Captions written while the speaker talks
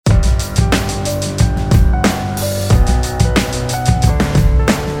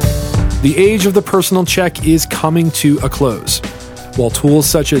The age of the personal check is coming to a close. While tools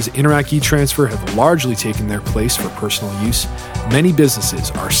such as Interac e-Transfer have largely taken their place for personal use, many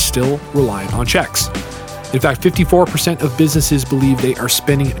businesses are still reliant on checks. In fact, 54% of businesses believe they are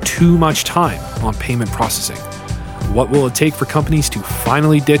spending too much time on payment processing. What will it take for companies to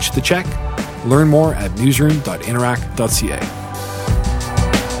finally ditch the check? Learn more at newsroom.interac.ca.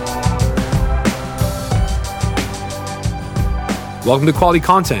 Welcome to Quality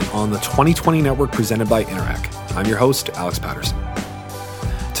Content on the 2020 Network presented by Interac. I'm your host, Alex Paterson.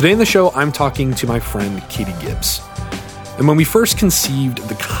 Today in the show, I'm talking to my friend, Katie Gibbs. And when we first conceived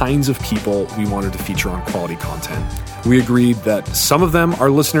the kinds of people we wanted to feature on Quality Content, we agreed that some of them our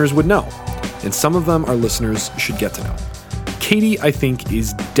listeners would know, and some of them our listeners should get to know. Katie, I think,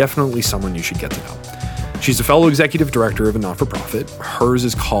 is definitely someone you should get to know. She's a fellow executive director of a not-for-profit. Hers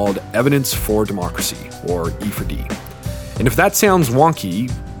is called Evidence for Democracy, or E4D. And if that sounds wonky,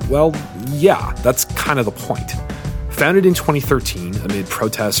 well, yeah, that's kind of the point. Founded in 2013 amid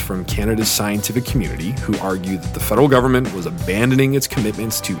protests from Canada's scientific community who argued that the federal government was abandoning its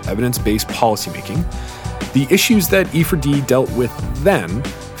commitments to evidence-based policymaking, the issues that E4D dealt with then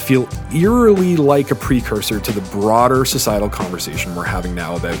feel eerily like a precursor to the broader societal conversation we're having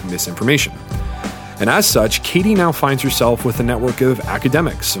now about misinformation. And as such, Katie now finds herself with a network of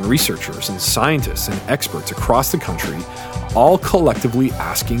academics and researchers and scientists and experts across the country, all collectively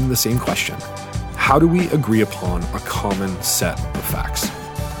asking the same question. How do we agree upon a common set of facts?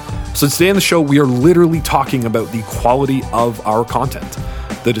 So today on the show, we are literally talking about the quality of our content,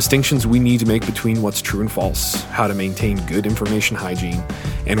 the distinctions we need to make between what's true and false, how to maintain good information hygiene,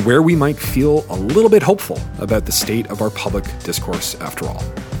 and where we might feel a little bit hopeful about the state of our public discourse after all.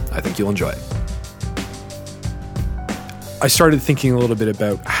 I think you'll enjoy it. I started thinking a little bit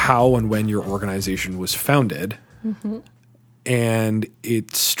about how and when your organization was founded. Mm-hmm. And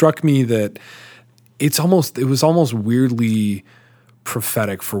it struck me that it was almost weirdly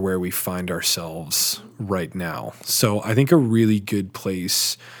prophetic for where we find ourselves right now. So I think a really good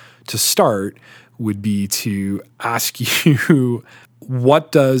place to start would be to ask you,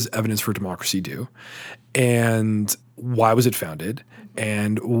 what does Evidence for Democracy do? And why was it founded?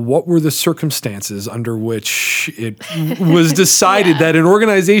 And what were the circumstances under which it was decided that an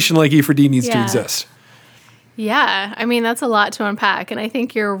organization like E4D needs to exist? Yeah, I mean, that's a lot to unpack. And I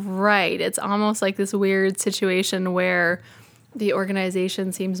think you're right. It's almost like this weird situation where the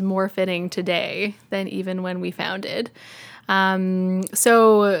organization seems more fitting today than even when we founded.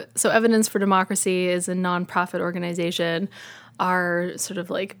 So Evidence for Democracy is a nonprofit organization. Our sort of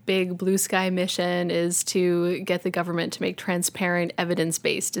like big blue sky mission is to get the government to make transparent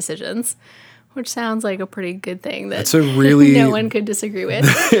evidence-based decisions, which sounds like a pretty good thing that no one could disagree with.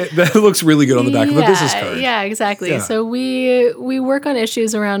 That looks really good on the back of a business card. Yeah, exactly. Yeah. So we work on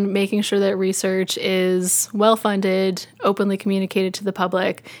issues around making sure that research is well-funded, openly communicated to the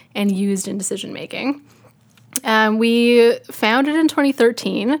public, and used in decision-making. We founded in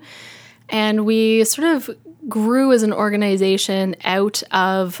 2013, and we sort of grew as an organization out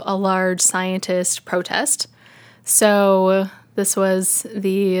of a large scientist protest. So this was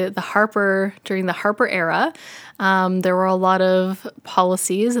the Harper, during the Harper era. There were a lot of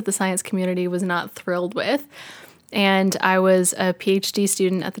policies that the science community was not thrilled with. And I was a PhD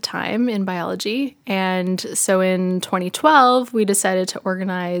student at the time in biology. And so in 2012, we decided to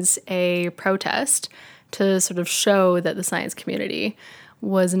organize a protest to sort of show that the science community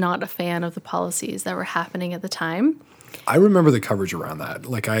was not a fan of the policies that were happening at the time. I remember the coverage around that.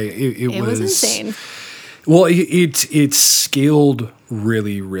 Like it was insane. Well, it scaled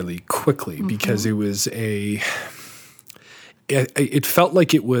really, really quickly because it was it felt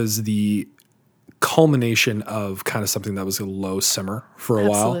like it was the culmination of kind of something that was a low simmer for a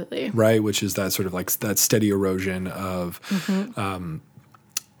while, right? Which is that sort of like that steady erosion of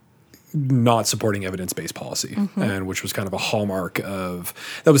not supporting evidence-based policy, and which was kind of a hallmark of,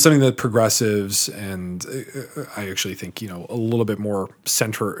 that was something that progressives and I actually think, a little bit more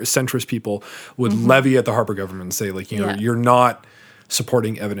centrist people would levy at the Harper government and say, like, you're not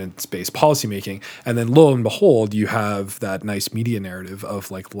supporting evidence-based policymaking. And then lo and behold, you have that nice media narrative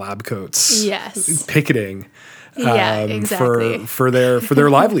of like lab coats picketing for their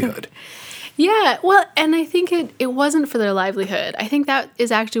livelihood. Yeah, well, and I think it wasn't for their livelihood. I think that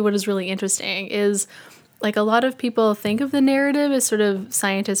is actually what is really interesting is, like, a lot of people think of the narrative as sort of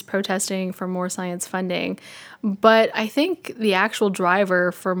scientists protesting for more science funding. But I think the actual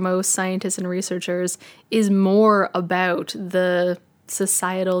driver for most scientists and researchers is more about the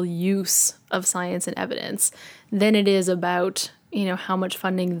societal use of science and evidence than it is about, how much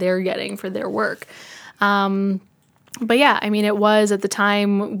funding they're getting for their work. But yeah, I mean, it was at the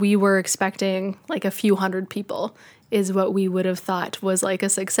time we were expecting like a few hundred people is what we would have thought was like a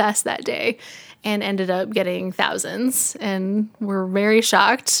success that day, and ended up getting thousands. And we're very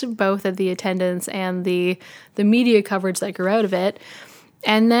shocked both at the attendance and the media coverage that grew out of it.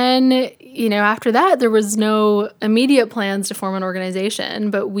 And then, you know, after that, there was no immediate plans to form an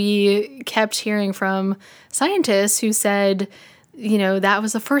organization, but we kept hearing from scientists who said, you know, that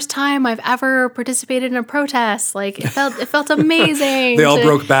was the first time I've ever participated in a protest. Like it felt amazing. They all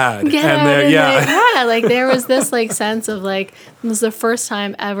broke bad. Like there was this like sense of like, it was the first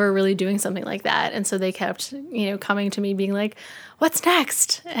time ever really doing something like that. And so they kept, you know, coming to me being like, what's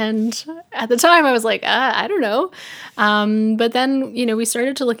next? And at the time I was like, I don't know. But then, you know, we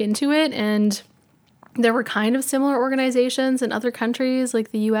started to look into it, and there were kind of similar organizations in other countries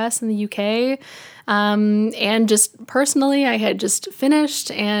like the US and the UK. And just personally, I had just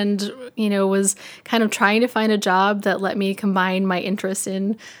finished and, you know, was kind of trying to find a job that let me combine my interest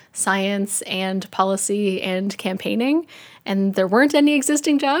in science and policy and campaigning. And there weren't any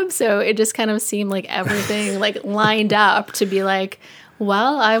existing jobs. So it just kind of seemed like everything like lined up to be like,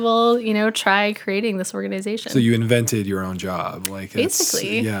 well, I will, you know, try creating this organization. So you invented your own job, like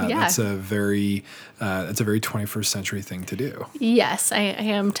basically. Yeah. That's a very 21st century thing to do. Yes, I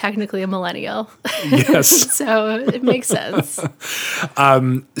am technically a millennial. Yes, so it makes sense.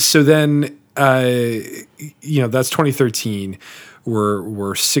 So then, you know, that's 2013.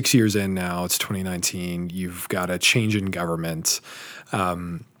 We're 6 years in now. It's 2019. You've got a change in government,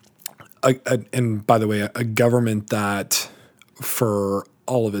 and by the way, a government that, for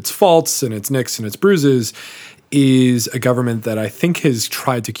all of its faults and its nicks and its bruises, is a government that I think has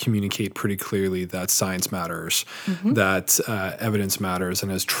tried to communicate pretty clearly that science matters, that evidence matters,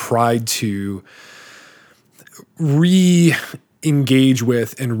 and has tried to re-engage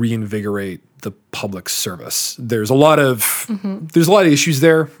with and reinvigorate the public service. There's a lot of issues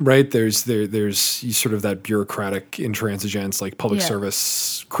there, right? There's sort of that bureaucratic intransigence, like public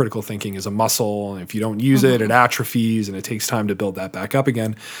service critical thinking is a muscle, and if you don't use it, it atrophies, and it takes time to build that back up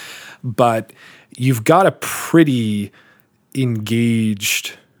again. But you've got a pretty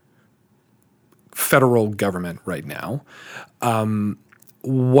engaged federal government right now.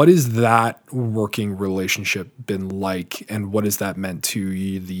 What has that working relationship been like, and what has that meant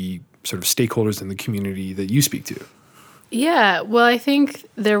to the sort of stakeholders in the community that you speak to? Yeah, well, I think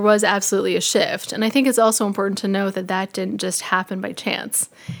there was absolutely a shift. And I think it's also important to note that that didn't just happen by chance.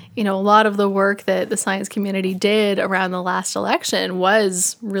 You know, a lot of the work that the science community did around the last election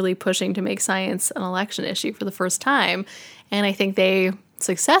was really pushing to make science an election issue for the first time. And I think they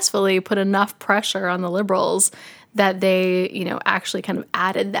successfully put enough pressure on the liberals that they, you know, actually kind of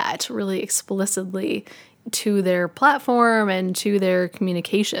added that really explicitly to their platform and to their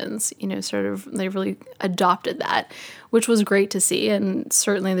communications. You know, sort of they really adopted that, which was great to see. And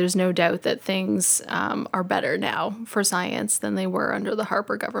certainly there's no doubt that things are better now for science than they were under the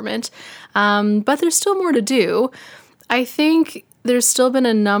Harper government. But there's still more to do. I think there's still been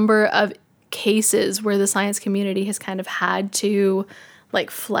a number of cases where the science community has kind of had to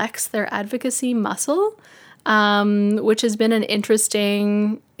like flex their advocacy muscle, which has been an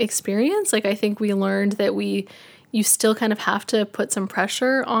interesting experience. Like, I think we learned that you still kind of have to put some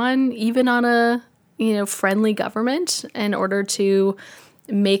pressure on, even on a, you know, friendly government, in order to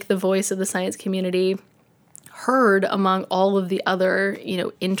make the voice of the science community heard among all of the other, you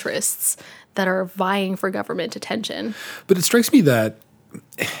know, interests that are vying for government attention. But it strikes me that,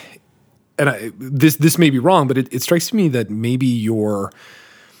 and this may be wrong, but it strikes me that maybe your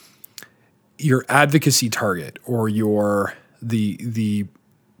advocacy target, or the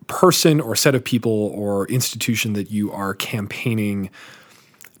person or set of people or institution that you are campaigning,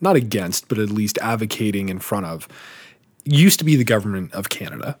 not against, but at least advocating in front of, used to be the government of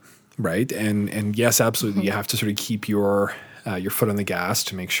Canada, right? And yes, absolutely, you have to sort of keep your foot on the gas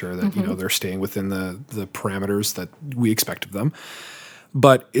to make sure that you know they're staying within the parameters that we expect of them.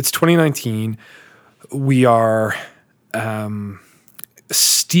 But it's 2019. We are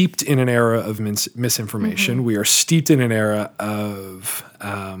steeped in an era of misinformation. We are steeped in an era of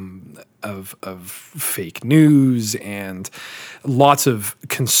fake news and lots of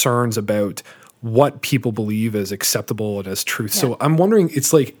concerns about what people believe as acceptable and as truth. Yeah. So I'm wondering,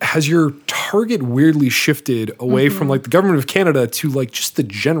 it's like, has your target weirdly shifted away from like the government of Canada to like just the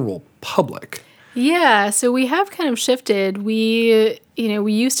general public? Yeah, so we have kind of shifted. We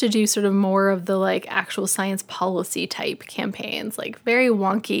used to do sort of more of the like actual science policy type campaigns, like very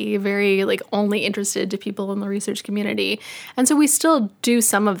wonky, very like only interested to people in the research community. And so we still do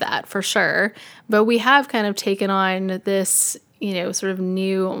some of that for sure, but we have kind of taken on this, you know, sort of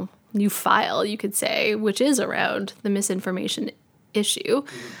new file, you could say, which is around the misinformation issue.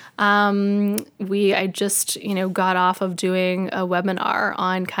 I just, got off of doing a webinar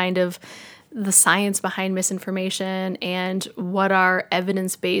on kind of the science behind misinformation and what are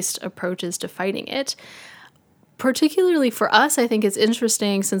evidence-based approaches to fighting it. Particularly for us, I think it's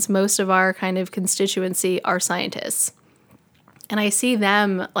interesting since most of our kind of constituency are scientists. And I see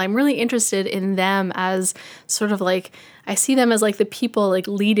them, I'm really interested in them as sort of like, I see them as like the people like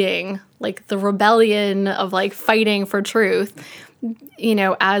leading like the rebellion of like fighting for truth,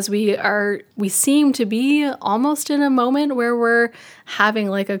 as we seem to be almost in a moment where we're having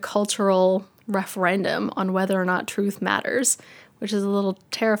like a cultural referendum on whether or not truth matters, which is a little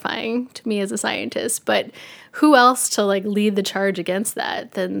terrifying to me as a scientist. But who else to like lead the charge against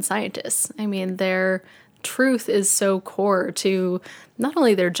that than scientists? I mean, their truth is so core to not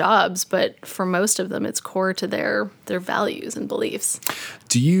only their jobs, but for most of them, it's core to their values and beliefs.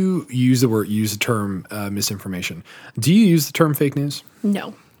 Do you use the term misinformation? Do you use the term fake news?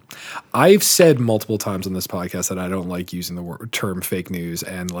 No. I've said multiple times on this podcast that I don't like using the term fake news,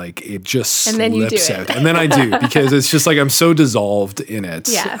 and like it just slips out. And then I do, because it's just like I'm so dissolved in it.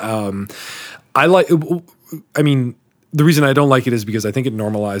 Yeah. The reason I don't like it is because I think it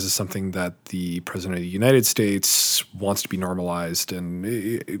normalizes something that the President of the United States wants to be normalized, and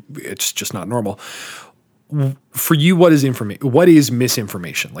it's just not normal. For you, what is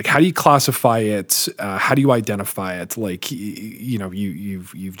misinformation? Like, how do you classify it? How do you identify it? Like,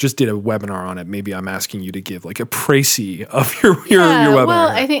 you've just did a webinar on it. Maybe I'm asking you to give like a précis of your webinar. Well,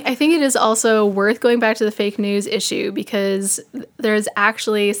 I think it is also worth going back to the fake news issue because there's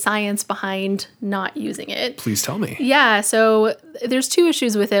actually science behind not using it. Please tell me. Yeah. So there's two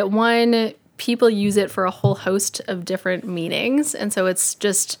issues with it. One, people use it for a whole host of different meanings, and so it's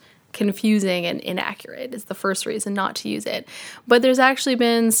just confusing and inaccurate is the first reason not to use it. But there's actually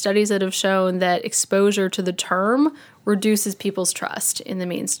been studies that have shown that exposure to the term reduces people's trust in the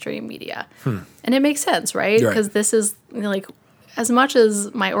mainstream media. And it makes sense, right? Because this is like, as much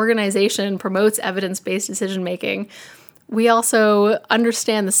as my organization promotes evidence-based decision-making, we also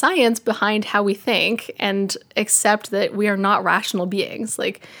understand the science behind how we think and accept that we are not rational beings.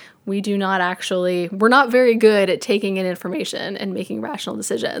 Like, we're not very good at taking in information and making rational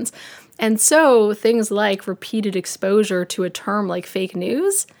decisions. And so things like repeated exposure to a term like fake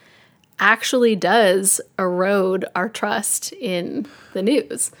news actually does erode our trust in the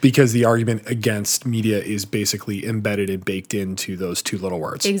news. Because the argument against media is basically embedded and baked into those two little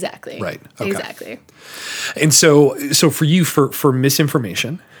words. Exactly. Right. Okay. Exactly. And so for you, for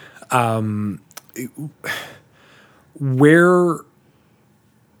misinformation,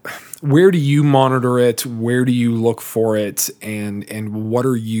 where do you monitor it? Where do you look for it? And what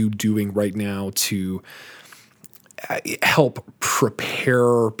are you doing right now to help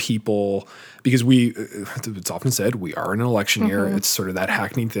prepare people? Because it's often said we are in an election year. It's sort of that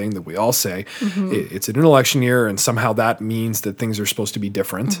hackneyed thing that we all say. It's in an election year, and somehow that means that things are supposed to be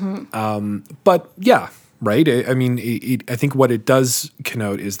different. But yeah, right? I think what it does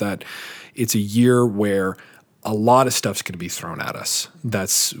connote is that it's a year where a lot of stuff's going to be thrown at us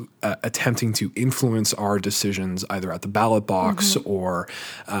that's attempting to influence our decisions either at the ballot box or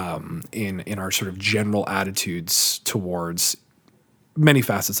in our sort of general attitudes towards many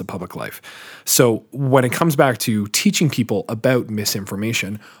facets of public life. So when it comes back to teaching people about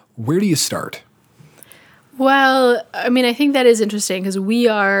misinformation, where do you start? Well, I think that is interesting because we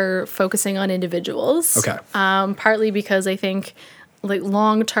are focusing on individuals. Okay. Partly because I think like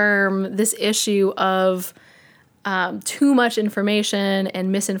long term, this issue of too much information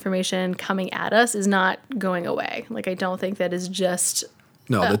and misinformation coming at us is not going away. Like, I don't think that is just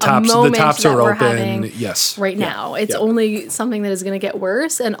the taps are open. Yes, right now. It's only something that is going to get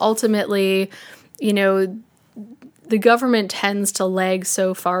worse, and ultimately, the government tends to lag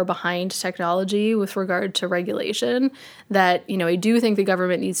so far behind technology with regard to regulation that, I do think the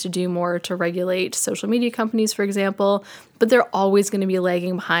government needs to do more to regulate social media companies, for example, but they're always going to be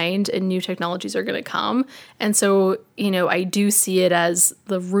lagging behind and new technologies are going to come. And so, I do see it as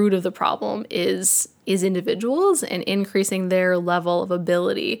the root of the problem is individuals and increasing their level of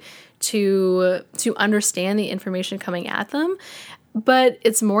ability to understand the information coming at them. But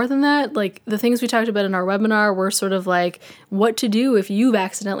it's more than that. Like, the things we talked about in our webinar were sort of like what to do if you've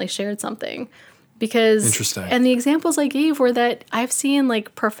accidentally shared something. Because, interesting. And the examples I gave were that I've seen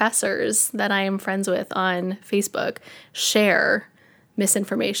like professors that I am friends with on Facebook share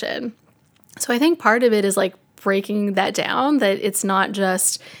misinformation. So I think part of it is like breaking that down, that it's not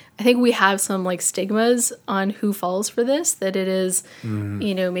just, I think we have some like stigmas on who falls for this, that it is,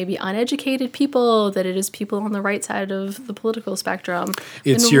 maybe uneducated people, that it is people on the right side of the political spectrum.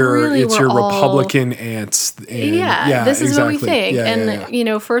 It's and your really Republican aunts. And this is exactly. what we think.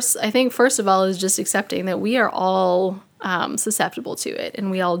 Yeah, First of all is just accepting that we are all susceptible to it,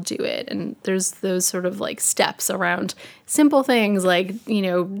 and we all do it. And there's those sort of like steps around simple things like,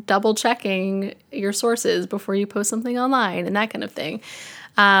 double checking your sources before you post something online and that kind of thing.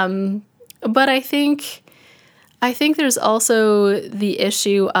 But I think there's also the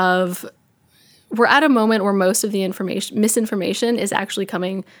issue of, we're at a moment where most of the misinformation is actually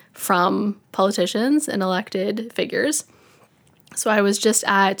coming from politicians and elected figures. So I was just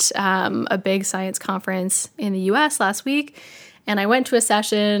at a big science conference in the US last week, and I went to a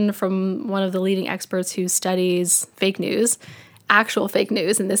session from one of the leading experts who studies fake news, actual fake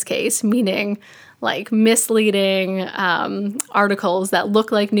news in this case, meaning like misleading articles that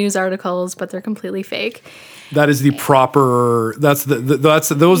look like news articles, but they're completely fake. That is the proper. That's that's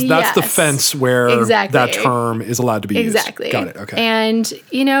the fence where that term is allowed to be used. Exactly. Got it. Okay. And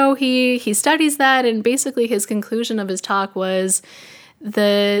he studies that, and basically his conclusion of his talk was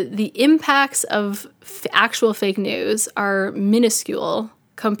the impacts of actual fake news are minuscule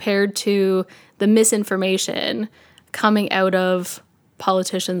compared to the misinformation coming out of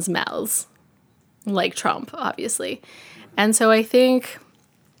politicians' mouths, like Trump, obviously. And so I think,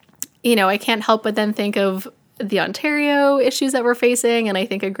 I can't help but then think of the Ontario issues that we're facing. And I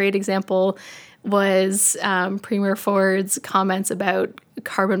think a great example was Premier Ford's comments about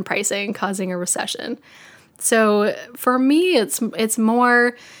carbon pricing causing a recession. So for me, it's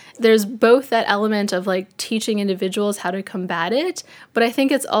more, there's both that element of like teaching individuals how to combat it, but I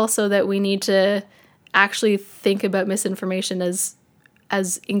think it's also that we need to actually think about misinformation as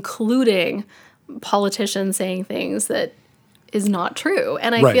including politicians saying things that is not true.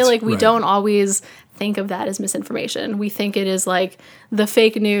 And I feel like we don't always think of that as misinformation. We think it is like the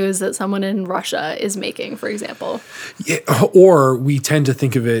fake news that someone in Russia is making, for example. Yeah, or we tend to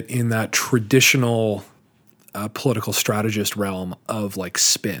think of it in that traditional political strategist realm of like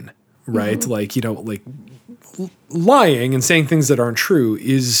spin, right? Mm-hmm. Like, lying and saying things that aren't true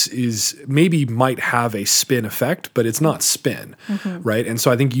is maybe might have a spin effect, but it's not spin, right? And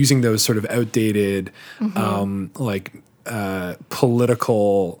so I think using those sort of outdated,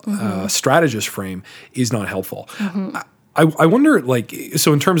 political strategist frame is not helpful. I wonder, like,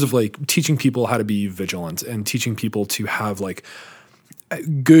 so in terms of like teaching people how to be vigilant and teaching people to have like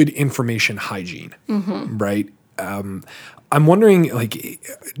good information hygiene, right? I'm wondering, like,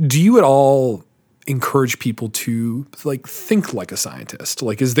 do you at all encourage people to like think like a scientist?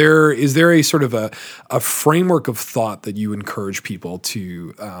 Like, is there a sort of a framework of thought that you encourage people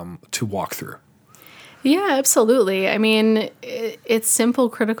to walk through? Yeah, absolutely. I mean, it's simple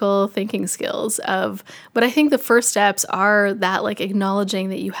critical thinking skills but I think the first steps are that like acknowledging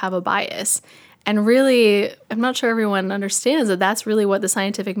that you have a bias. And really, I'm not sure everyone understands that that's really what the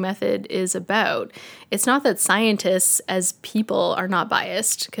scientific method is about. It's not that scientists as people are not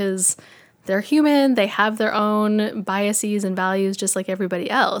biased, because they're human, they have their own biases and values just like everybody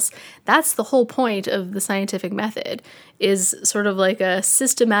else. That's the whole point of the scientific method, is sort of like a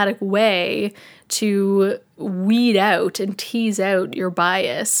systematic way to weed out and tease out your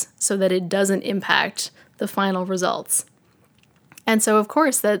bias so that it doesn't impact the final results. And so, of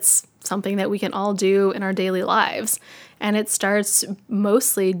course, that's something that we can all do in our daily lives. And it starts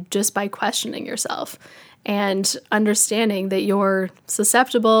mostly just by questioning yourself and understanding that you're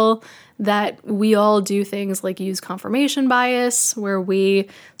susceptible, that we all do things like use confirmation bias, where we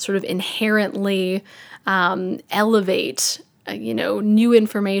sort of inherently elevate new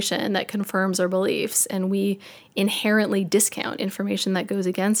information that confirms our beliefs, and we inherently discount information that goes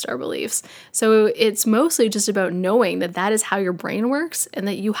against our beliefs. So it's mostly just about knowing that that is how your brain works, and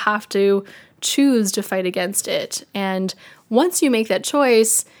that you have to choose to fight against it. And once you make that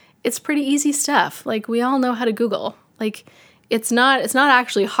choice, it's pretty easy stuff. Like, we all know how to Google. Like, it's not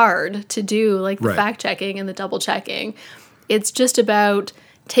actually hard to do, like, the fact checking and the double checking. It's just about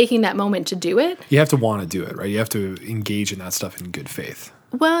taking that moment to do it. You have to want to do it, right? You have to engage in that stuff in good faith.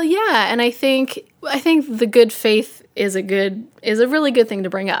 Well, yeah, and I think the good faith is a really good thing to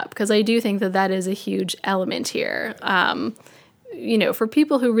bring up, because I do think that is a huge element here. For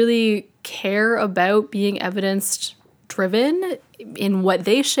people who really care about being evidence-driven in what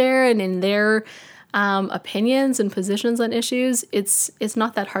they share and in their opinions and positions on issues, it's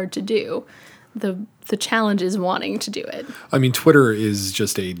not that hard to do. the challenge is wanting to do it. I mean, Twitter is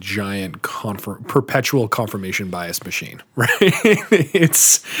just a giant perpetual confirmation bias machine, right?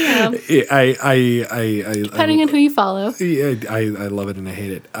 It's Depending on who you follow. I love it and I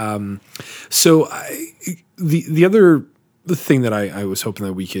hate it. The thing that I was hoping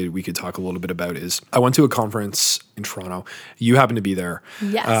that we could talk a little bit about is I went to a conference in Toronto. You happened to be there.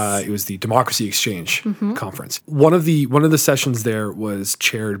 Yes. It was the Democracy Exchange conference. One of the sessions there was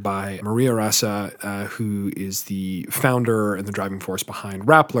chaired by Maria Ressa, who is the founder and the driving force behind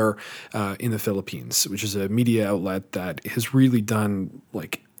Rappler in the Philippines, which is a media outlet that has really done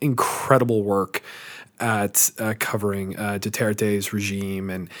like incredible work at covering Duterte's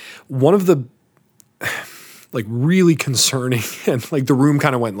regime. And one of the like really concerning and like the room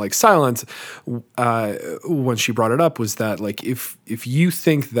kind of went like silent when she brought it up was that like if you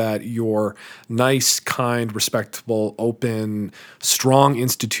think that your nice, kind, respectable, open, strong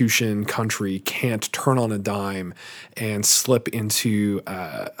institution country can't turn on a dime and slip into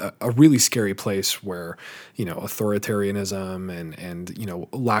a really scary place where, you know, authoritarianism and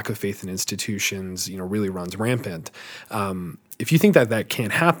lack of faith in institutions, really runs rampant. If you think that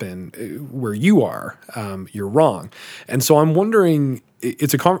can't happen where you are, you're wrong. And so I'm wondering,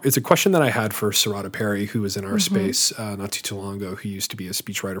 it's a question that I had for Sarada Perry, who was in our space not too long ago, who used to be a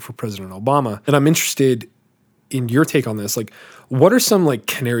speechwriter for President Obama. And I'm interested in your take on this. Like, what are some like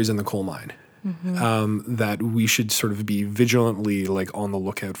canaries in the coal mine that we should sort of be vigilantly like on the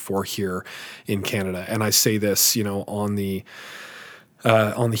lookout for here in Canada? And I say this,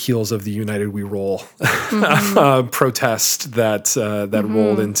 on the heels of the United We Roll protest that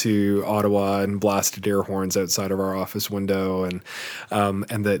rolled into Ottawa and blasted air horns outside of our office window, and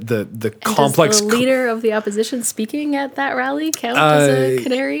the complex. Does the leader of the opposition speaking at that rally count as a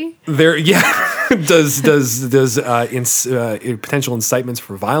canary? There, yeah. does potential incitements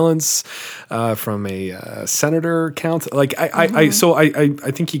for violence from a senator count? Like I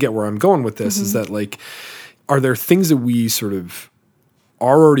think you get where I'm going with this. Is that like, are there things that we sort of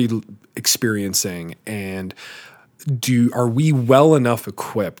are already experiencing, and are we well enough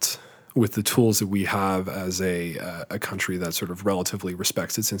equipped with the tools that we have as a country that sort of relatively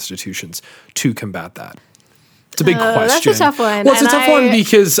respects its institutions to combat that? It's a big question. That's a tough one. Well, it's a tough one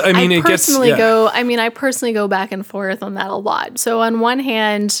because I personally go back and forth on that a lot. So on one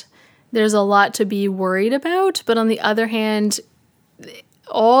hand, there's a lot to be worried about, but on the other hand,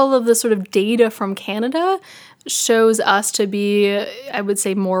 all of the sort of data from Canada shows us to be, I would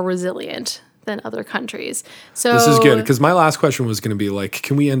say, more resilient than other countries. So this is good because my last question was going to be like,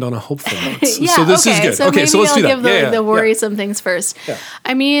 can we end on a hopeful note? So this is good. So okay, so let's I'll do give that. the worrisome things first. Yeah.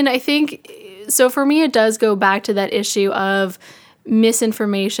 I mean, I think, so for me, it does go back to that issue of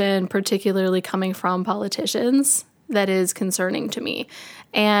misinformation, particularly coming from politicians, that is concerning to me.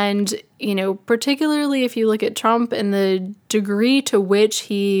 And, particularly if you look at Trump and the degree to which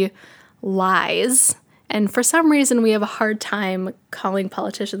he lies. And for some reason, we have a hard time calling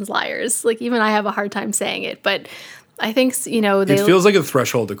politicians liars. Like, even I have a hard time saying it. But I think, it feels like a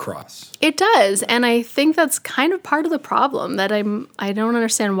threshold to cross. It does. And I think that's kind of part of the problem, that I don't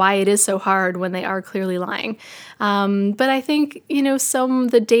understand why it is so hard when they are clearly lying. But I think,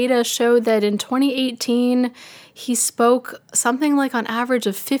 the data showed that in 2018, he spoke something like on average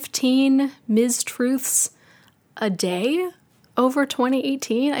of 15 mistruths a day over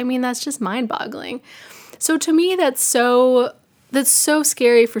 2018. I mean, that's just mind-boggling. So to me, that's so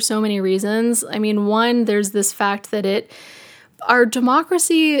scary for so many reasons. I mean, one, there's this fact that our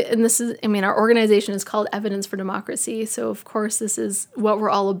democracy, and our organization is called Evidence for Democracy. So of course, this is what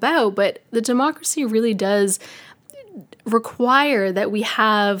we're all about, but the democracy really does require that we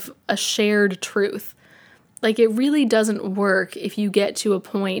have a shared truth. Like, it really doesn't work if you get to a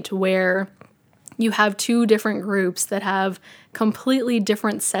point where you have two different groups that have completely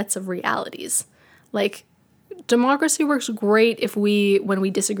different sets of realities. Like, democracy works great when we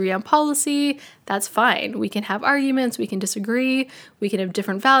disagree on policy. That's fine. We can have arguments, we can disagree, we can have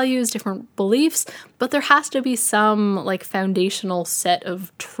different values, different beliefs, but there has to be some like foundational set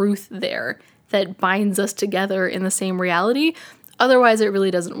of truth there that binds us together in the same reality. Otherwise, it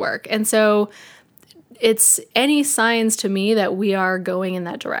really doesn't work. And so it's any signs to me that we are going in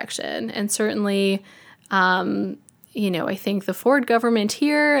that direction. And certainly, I think the Ford government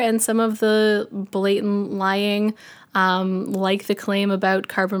here and some of the blatant lying, like the claim about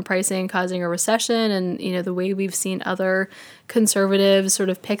carbon pricing causing a recession and, the way we've seen other conservatives sort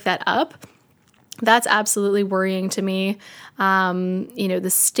of pick that up, that's absolutely worrying to me. The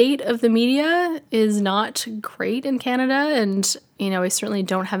state of the media is not great in Canada, and, I certainly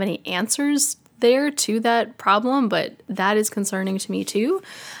don't have any answers there to that problem, but that is concerning to me too.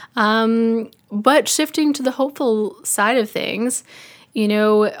 But shifting to the hopeful side of things,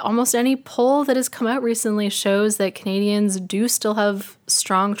 almost any poll that has come out recently shows that Canadians do still have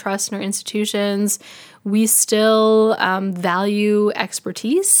strong trust in our institutions. We still value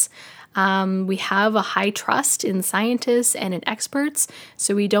expertise. We have a high trust in scientists and in experts,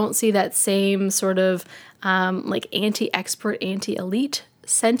 so we don't see that same sort of anti-expert, anti-elite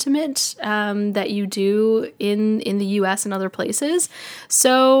sentiment that you do in the US and other places.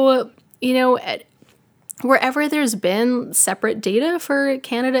 So, wherever there's been separate data for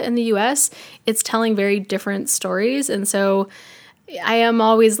Canada and the US, it's telling very different stories. And so I am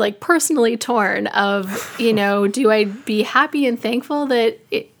always personally torn of, do I be happy and thankful that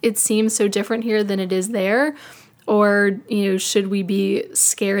it seems so different here than it is there? Or, should we be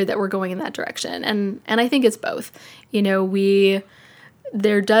scared that we're going in that direction? And I think it's both.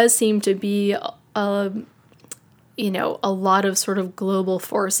 There does seem to be a lot of sort of global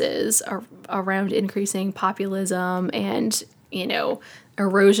forces around increasing populism and,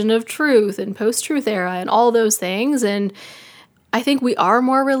 erosion of truth and post-truth era and all those things. And I think we are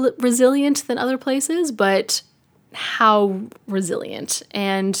more resilient than other places, but how resilient?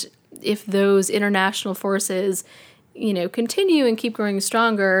 And if those international forces, continue and keep growing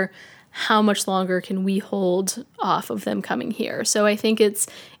stronger, how much longer can we hold off of them coming here? So I think it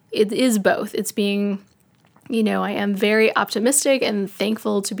is both. It's being, I am very optimistic and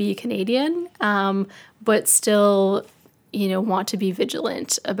thankful to be Canadian, but still, want to be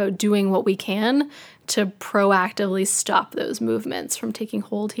vigilant about doing what we can to proactively stop those movements from taking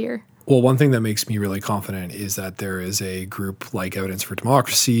hold here. Well, one thing that makes me really confident is that there is a group like Evidence for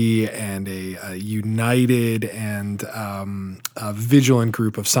Democracy and a united and a vigilant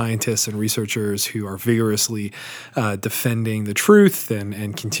group of scientists and researchers who are vigorously defending the truth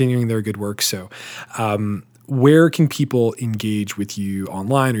and continuing their good work. So where can people engage with you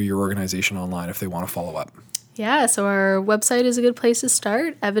online or your organization online if they want to follow up? Yeah, so our website is a good place to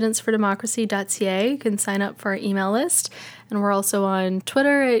start, evidencefordemocracy.ca. You can sign up for our email list. And we're also on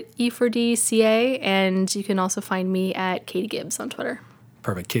Twitter at E4DCA, and you can also find me at Katie Gibbs on Twitter.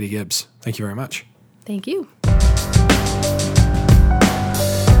 Perfect. Katie Gibbs, thank you very much. Thank you.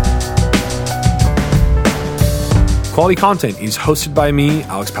 Quality Content is hosted by me,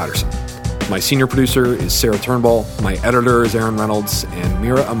 Alex Paterson. My senior producer is Sarah Turnbull, my editor is Aaron Reynolds, and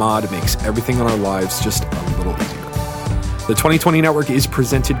Mira Ahmad makes everything in our lives just a little easier. The 2020 Network is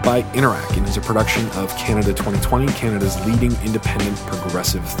presented by Interac and is a production of Canada 2020, Canada's leading independent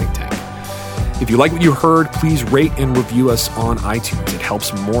progressive think tank. If you like what you heard, please rate and review us on iTunes. It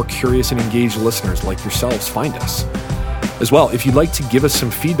helps more curious and engaged listeners like yourselves find us. As well, if you'd like to give us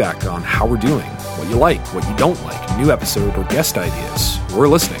some feedback on how we're doing, what you like, what you don't like, new episode or guest ideas, we're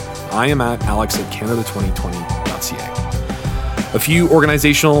listening. I am at alex@canada2020.ca. A few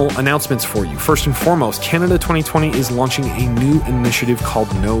organizational announcements for you. First and foremost, Canada 2020 is launching a new initiative called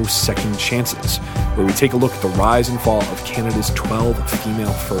No Second Chances, where we take a look at the rise and fall of Canada's 12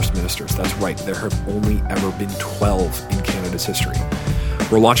 female First Ministers. That's right, there have only ever been 12 in Canada's history.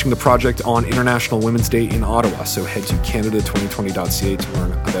 We're launching the project on International Women's Day in Ottawa, so head to canada2020.ca to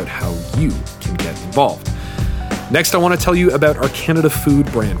learn about how you can get involved. Next, I want to tell you about our Canada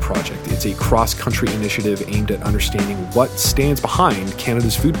Food Brand Project. It's a cross-country initiative aimed at understanding what stands behind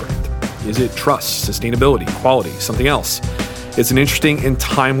Canada's food brand. Is it trust, sustainability, quality, something else? It's an interesting and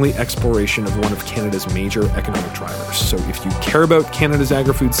timely exploration of one of Canada's major economic drivers. So if you care about Canada's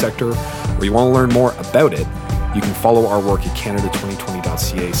agri-food sector or you want to learn more about it, you can follow our work at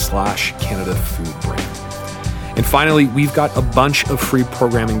canada2020.ca/Canada Food Brand. And finally, we've got a bunch of free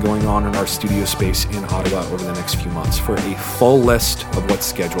programming going on in our studio space in Ottawa over the next few months. For a full list of what's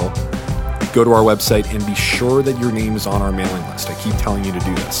scheduled, go to our website and be sure that your name is on our mailing list. I keep telling you to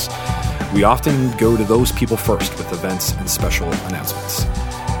do this. We often go to those people first with events and special announcements.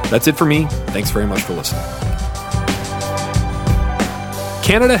 That's it for me. Thanks very much for listening.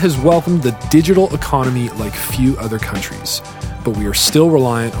 Canada has welcomed the digital economy like few other countries, but we are still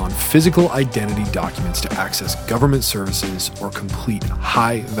reliant on physical identity documents to access government services or complete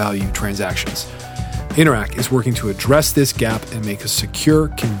high-value transactions. Interac is working to address this gap and make a secure,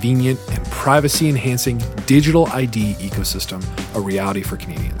 convenient, and privacy-enhancing digital ID ecosystem a reality for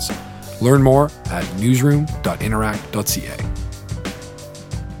Canadians. Learn more at newsroom.interac.ca.